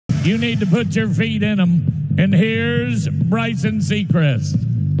you need to put your feet in them. And here's Bryson Sechrist,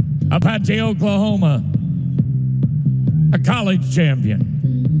 Apache, Oklahoma, a college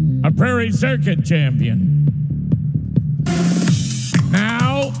champion, a Prairie Circuit champion.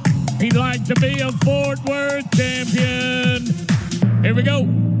 Now, he'd like to be a Fort Worth champion. Here we go.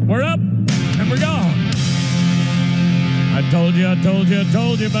 We're up and we're gone. I told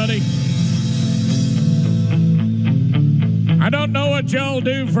you, buddy. I don't know what y'all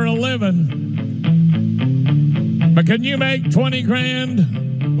do for a living, but can you make 20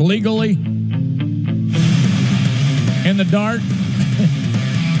 grand legally in the dark?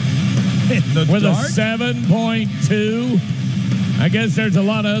 With a 7.2? I guess there's a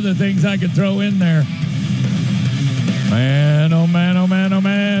lot of other things I could throw in there. Man, oh man, oh man, oh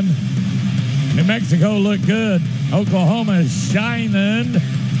man. New Mexico looked good. Oklahoma is shining.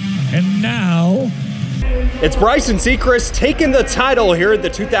 And now, it's Bryson Sechrist taking the title here at the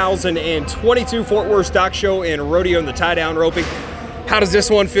 2022 Fort Worth Stock Show and Rodeo in the tie-down roping. How does this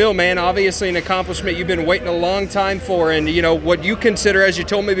one feel, man? Obviously an accomplishment you've been waiting a long time for, and you know what you consider, as you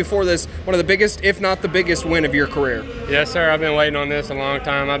told me before this, one of the biggest, if not the biggest, win of your career. Yes, sir. I've been waiting on this a long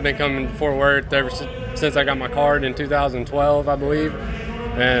time. I've been coming to Fort Worth ever since I got my card in 2012, I believe,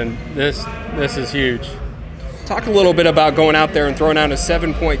 and this is huge. Talk a little bit about going out there and throwing out a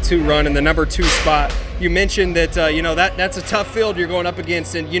 7.2 run in the number 2 spot. You mentioned that you know that's a tough field you're going up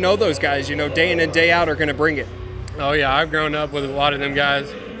against, and you know those guys, you know, day in and day out are going to bring it. Oh yeah, I've grown up with a lot of them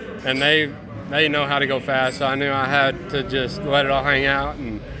guys, and they know how to go fast. So I knew I had to just let it all hang out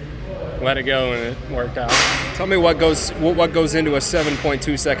and let it go, and it worked out. Tell me what goes into a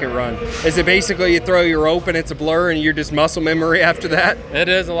 7.2 second run. Is it basically you throw your rope and it's a blur and you're just muscle memory after that? It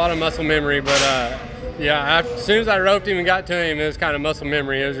is a lot of muscle memory, but yeah, as soon as I roped him and got to him, it was kind of muscle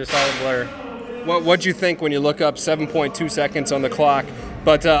memory. It was just all a blur. What'd you think when you look up 7.2 seconds on the clock?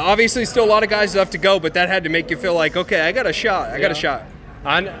 But obviously still a lot of guys left to go, but that had to make you feel like, okay, I got a shot. I got a shot.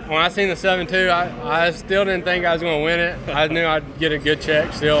 When I seen the 7.2, I still didn't think I was going to win it. I knew I'd get a good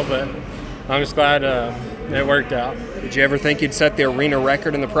check still, but I'm just glad it worked out. Did you ever think you'd set the arena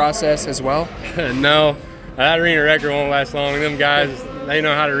record in the process as well? No, that arena record won't last long. Them guys, they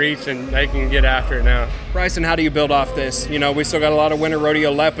know how to reach and they can get after it now. Bryson, how do you build off this? You know, we still got a lot of winter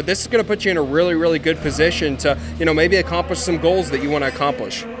rodeo left, but this is going to put you in a really, really good position to, you know, maybe accomplish some goals that you want to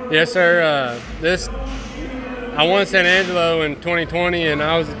accomplish. Yes, sir. I won San Angelo in 2020, and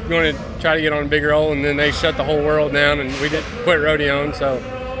I was going to try to get on a bigger role, and then they shut the whole world down, and we didn't quit rodeoing. So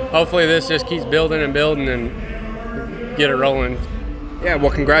hopefully this just keeps building and building and get it rolling. Yeah,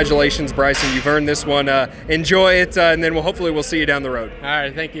 well, congratulations, Bryson. You've earned this one. Enjoy it, and then hopefully we'll see you down the road. All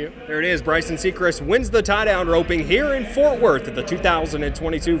right, thank you. There it is. Bryson Sechrist wins the tie-down roping here in Fort Worth at the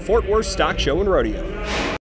 2022 Fort Worth Stock Show and Rodeo.